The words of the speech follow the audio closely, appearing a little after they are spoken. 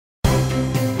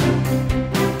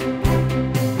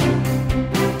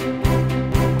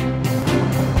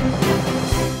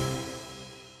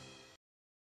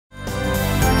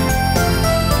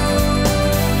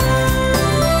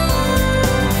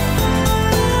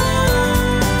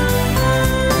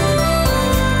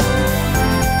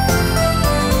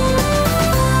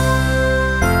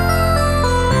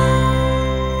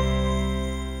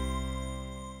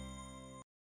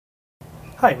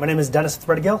Hi, my name is Dennis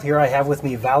Threadgill. Here I have with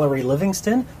me Valerie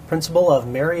Livingston, principal of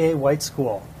Mary A. White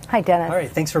School. Hi, Dennis. All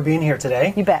right, thanks for being here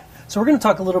today. You bet. So we're going to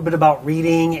talk a little bit about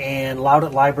reading and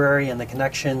Loutit Library and the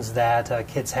connections that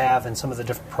kids have and some of the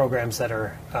different programs that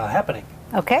are happening.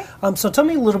 Okay. So tell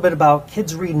me a little bit about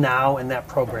Kids Read Now and that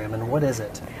program, and what is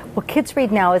it? Well, Kids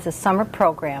Read Now is a summer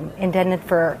program intended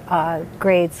for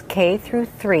grades K through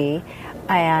 3,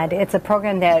 and it's a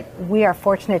program that we are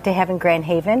fortunate to have in Grand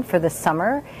Haven for the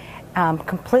summer,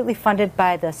 completely funded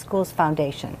by the school's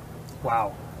foundation.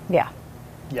 Wow. Yeah.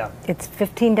 Yeah. It's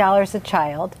 $15 a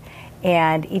child,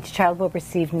 and each child will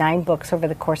receive 9 books over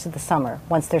the course of the summer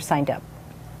once they're signed up.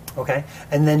 Okay,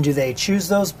 and then do they choose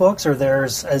those books, or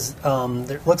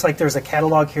it looks like there's a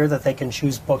catalog here that they can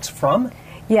choose books from?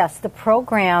 Yes, the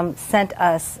program sent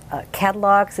us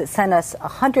catalogs. It sent us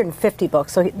 150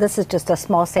 books, so this is just a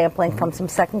small sampling from some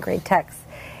second grade texts.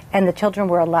 And the children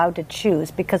were allowed to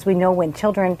choose, because we know when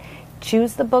children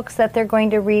choose the books that they're going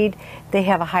to read, they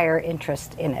have a higher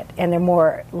interest in it, and they're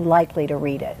more likely to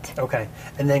read it. Okay,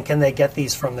 and then can they get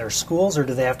these from their schools, or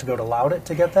do they have to go to Loutit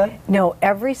to get that? No,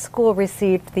 every school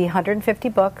received the 150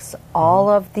 books, all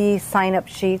of the sign-up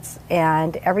sheets,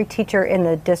 and every teacher in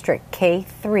the district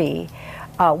K3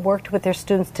 worked with their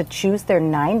students to choose their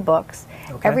 9 books.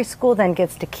 Okay. Every school then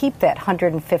gets to keep that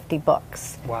 150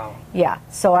 books. Wow. Yeah,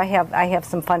 so I have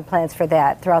some fun plans for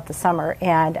that throughout the summer.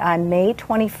 And on May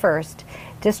 21st,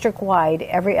 district-wide,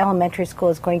 every elementary school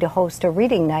is going to host a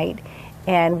reading night,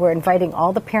 and we're inviting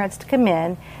all the parents to come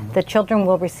in. The children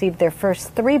will receive their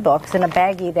first 3 books in a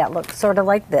baggie that looks sort of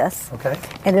like this. Okay.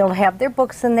 And it'll have their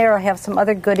books in there. It'll have some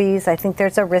other goodies. I think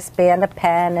there's a wristband, a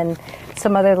pen, and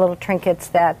some other little trinkets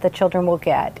that the children will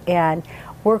get. And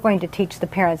we're going to teach the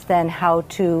parents then how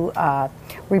to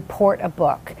report a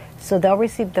book. So they'll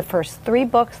receive the first 3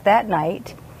 books that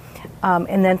night,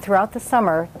 and then throughout the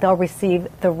summer, they'll receive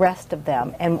the rest of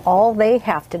them. And all they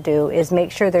have to do is make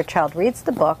sure their child reads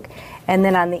the book, and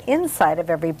then on the inside of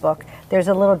every book, there's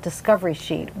a little discovery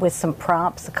sheet with some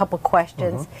prompts, a couple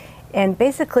questions. And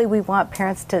basically, we want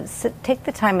parents to take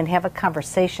the time and have a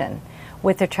conversation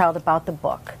with their child about the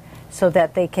book, so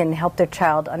that they can help their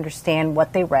child understand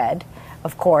what they read,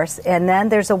 of course. And then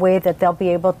there's a way that they'll be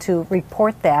able to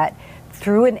report that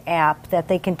through an app that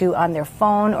they can do on their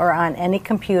phone or on any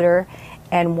computer.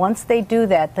 And once they do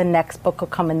that, the next book will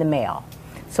come in the mail.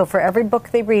 So for every book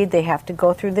they read, they have to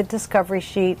go through the discovery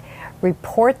sheet,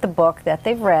 report the book that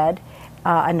they've read.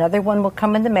 Another one will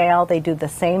come in the mail. They do the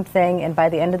same thing, and by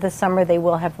the end of the summer, they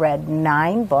will have read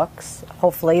 9 books.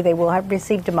 Hopefully, they will have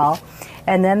received them all.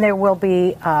 And then there will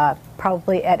be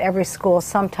probably at every school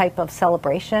some type of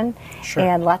celebration. Sure.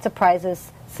 And lots of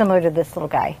prizes similar to this little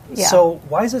guy. Yeah. So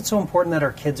why is it so important that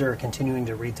our kids are continuing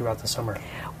to read throughout the summer?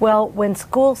 Well, when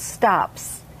school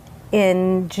stops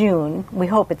in June, we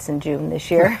hope it's in June this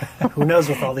year. Who knows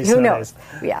with all these Who snow knows?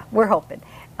 days? Yeah, we're hoping.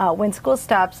 When school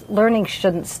stops, learning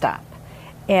shouldn't stop.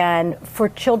 And for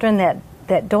children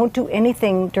that don't do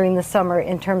anything during the summer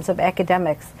in terms of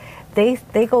academics, they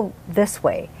go this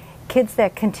way. Kids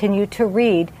that continue to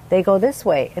read, they go this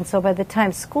way. And so by the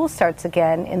time school starts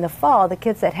again in the fall, the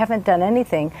kids that haven't done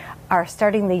anything are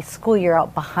starting the school year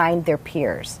out behind their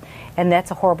peers. And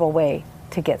that's a horrible way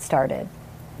to get started.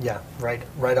 Yeah,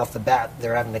 right off the bat,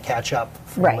 they're having to catch up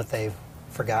from what they've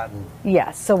forgotten.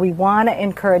 Yes, so we want to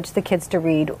encourage the kids to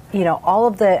read. You know, all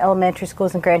of the elementary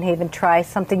schools in Grand Haven try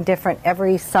something different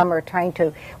every summer,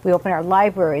 we open our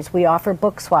libraries, we offer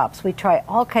book swaps, we try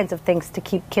all kinds of things to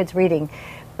keep kids reading.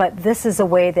 But this is a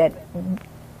way that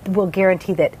will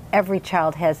guarantee that every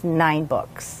child has 9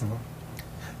 books.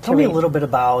 Tell me a little bit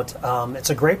about, it's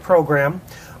a great program,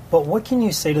 but what can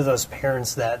you say to those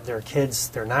parents that their kids,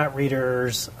 they're not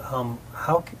readers?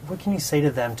 What can you say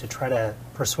to them to try to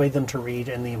persuade them to read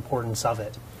and the importance of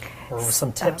it? Or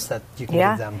some tips that you can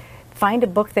give them? Find a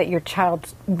book that your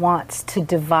child wants to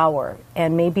devour,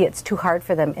 and maybe it's too hard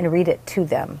for them, and read it to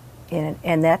them.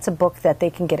 And that's a book that they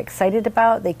can get excited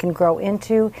about, they can grow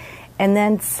into, and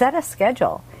then set a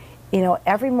schedule. You know,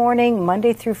 every morning,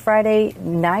 Monday through Friday,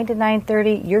 9 to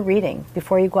 9:30, you're reading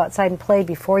before you go outside and play,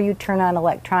 before you turn on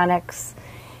electronics,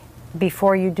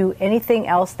 before you do anything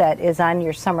else that is on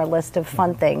your summer list of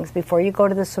fun things, before you go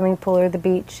to the swimming pool or the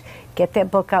beach. Get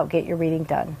that book out, get your reading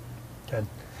done. Good.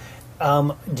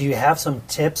 Do you have some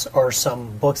tips or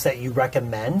some books that you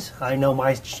recommend? I know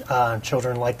my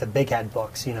children like the big head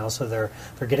books, you know, so they're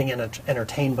getting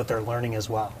entertained, but they're learning as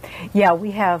well. Yeah,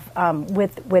 we have,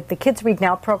 with the Kids Read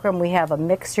Now program, we have a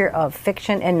mixture of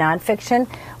fiction and nonfiction.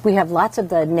 We have lots of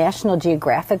the National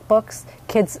Geographic books.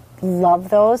 Kids love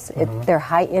those. They're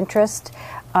high interest.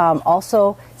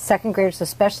 Also, second graders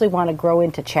especially want to grow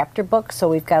into chapter books, so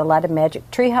we've got a lot of Magic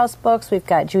Treehouse books. We've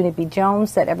got Junie B.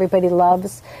 Jones that everybody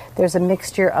loves. There's a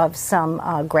mixture of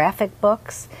some graphic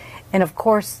books. And of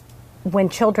course, when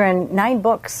children, 9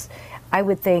 books, I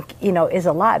would think, is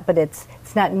a lot, but it's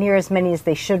not near as many as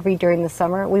they should read during the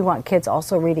summer. We want kids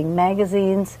also reading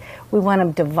magazines. We want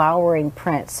them devouring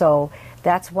print. So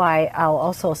that's why I'll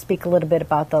also speak a little bit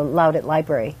about the Loutit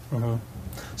Library. Mm-hmm.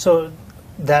 So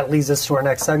that leads us to our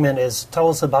next segment is tell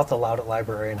us about the Loutit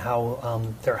Library and how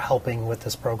they're helping with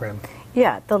this program.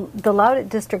 Yeah, the Loutit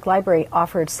District Library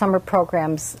offered summer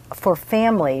programs for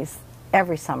families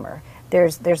every summer.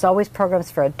 There's always programs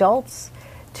for adults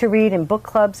to read in book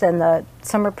clubs, and the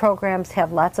summer programs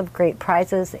have lots of great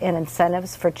prizes and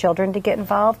incentives for children to get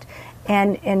involved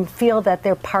and feel that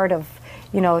they're part of,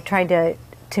 trying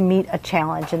to meet a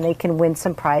challenge, and they can win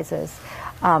some prizes.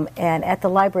 And at the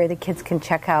library, the kids can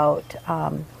check out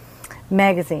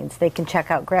magazines, they can check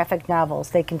out graphic novels,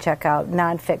 they can check out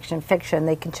nonfiction, fiction,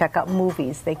 they can check out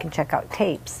movies, they can check out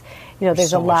tapes.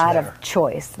 There's so a lot there. of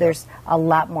choice. There's a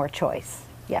lot more choice.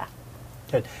 Yeah.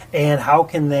 Good. And how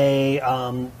can they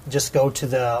just go to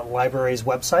the library's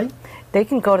website? They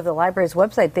can go to the library's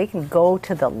website. They can go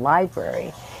to the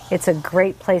library. It's a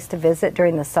great place to visit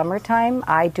during the summertime.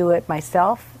 I do it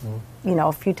myself,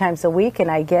 a few times a week,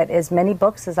 and I get as many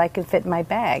books as I can fit in my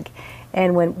bag.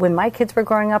 And when my kids were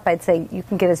growing up, I'd say you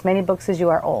can get as many books as you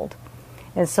are old.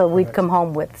 And so we'd come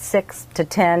home with 6 to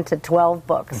 10 to 12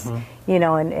 books,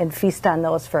 and feast on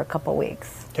those for a couple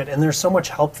weeks. Good. And there's so much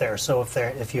help there. So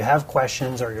if you have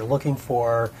questions or you're looking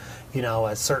for,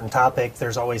 a certain topic,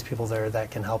 there's always people there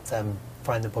that can help them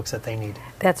find the books that they need.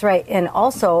 That's right. And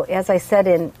also, as I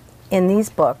said in these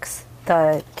books,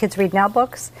 the Kids Read Now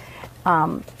books,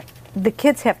 the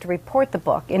kids have to report the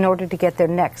book in order to get their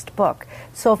next book.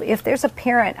 So if there's a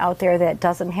parent out there that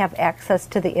doesn't have access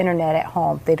to the internet at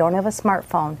home, they don't have a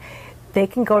smartphone, they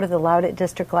can go to the Loutit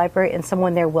District Library and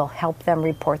someone there will help them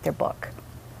report their book.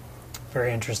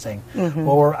 Very interesting. Mm-hmm.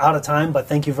 Well, we're out of time, but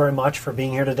thank you very much for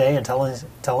being here today and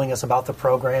telling us about the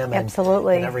program and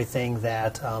everything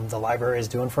that the library is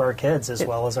doing for our kids as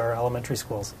well as our elementary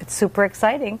schools. It's super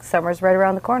exciting. Summer's right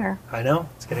around the corner. I know.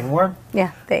 It's getting warm.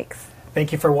 Yeah, thanks.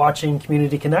 Thank you for watching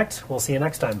Community Connect. We'll see you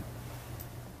next time.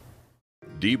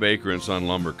 D. Baker & Son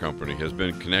Lumber Company has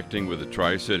been connecting with the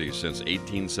Tri-Cities since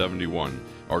 1871.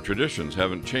 Our traditions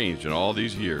haven't changed in all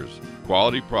these years.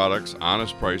 Quality products,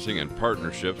 honest pricing, and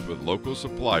partnerships with local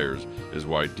suppliers is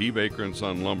why D. Baker &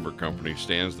 Son Lumber Company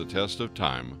stands the test of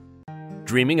time.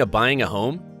 Dreaming of buying a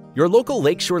home? Your local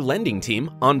Lakeshore lending team,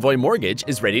 Envoy Mortgage,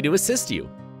 is ready to assist you.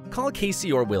 Call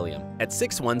Casey or William at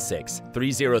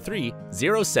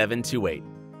 616-303-0728.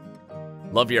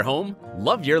 Love your home,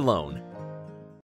 love your loan.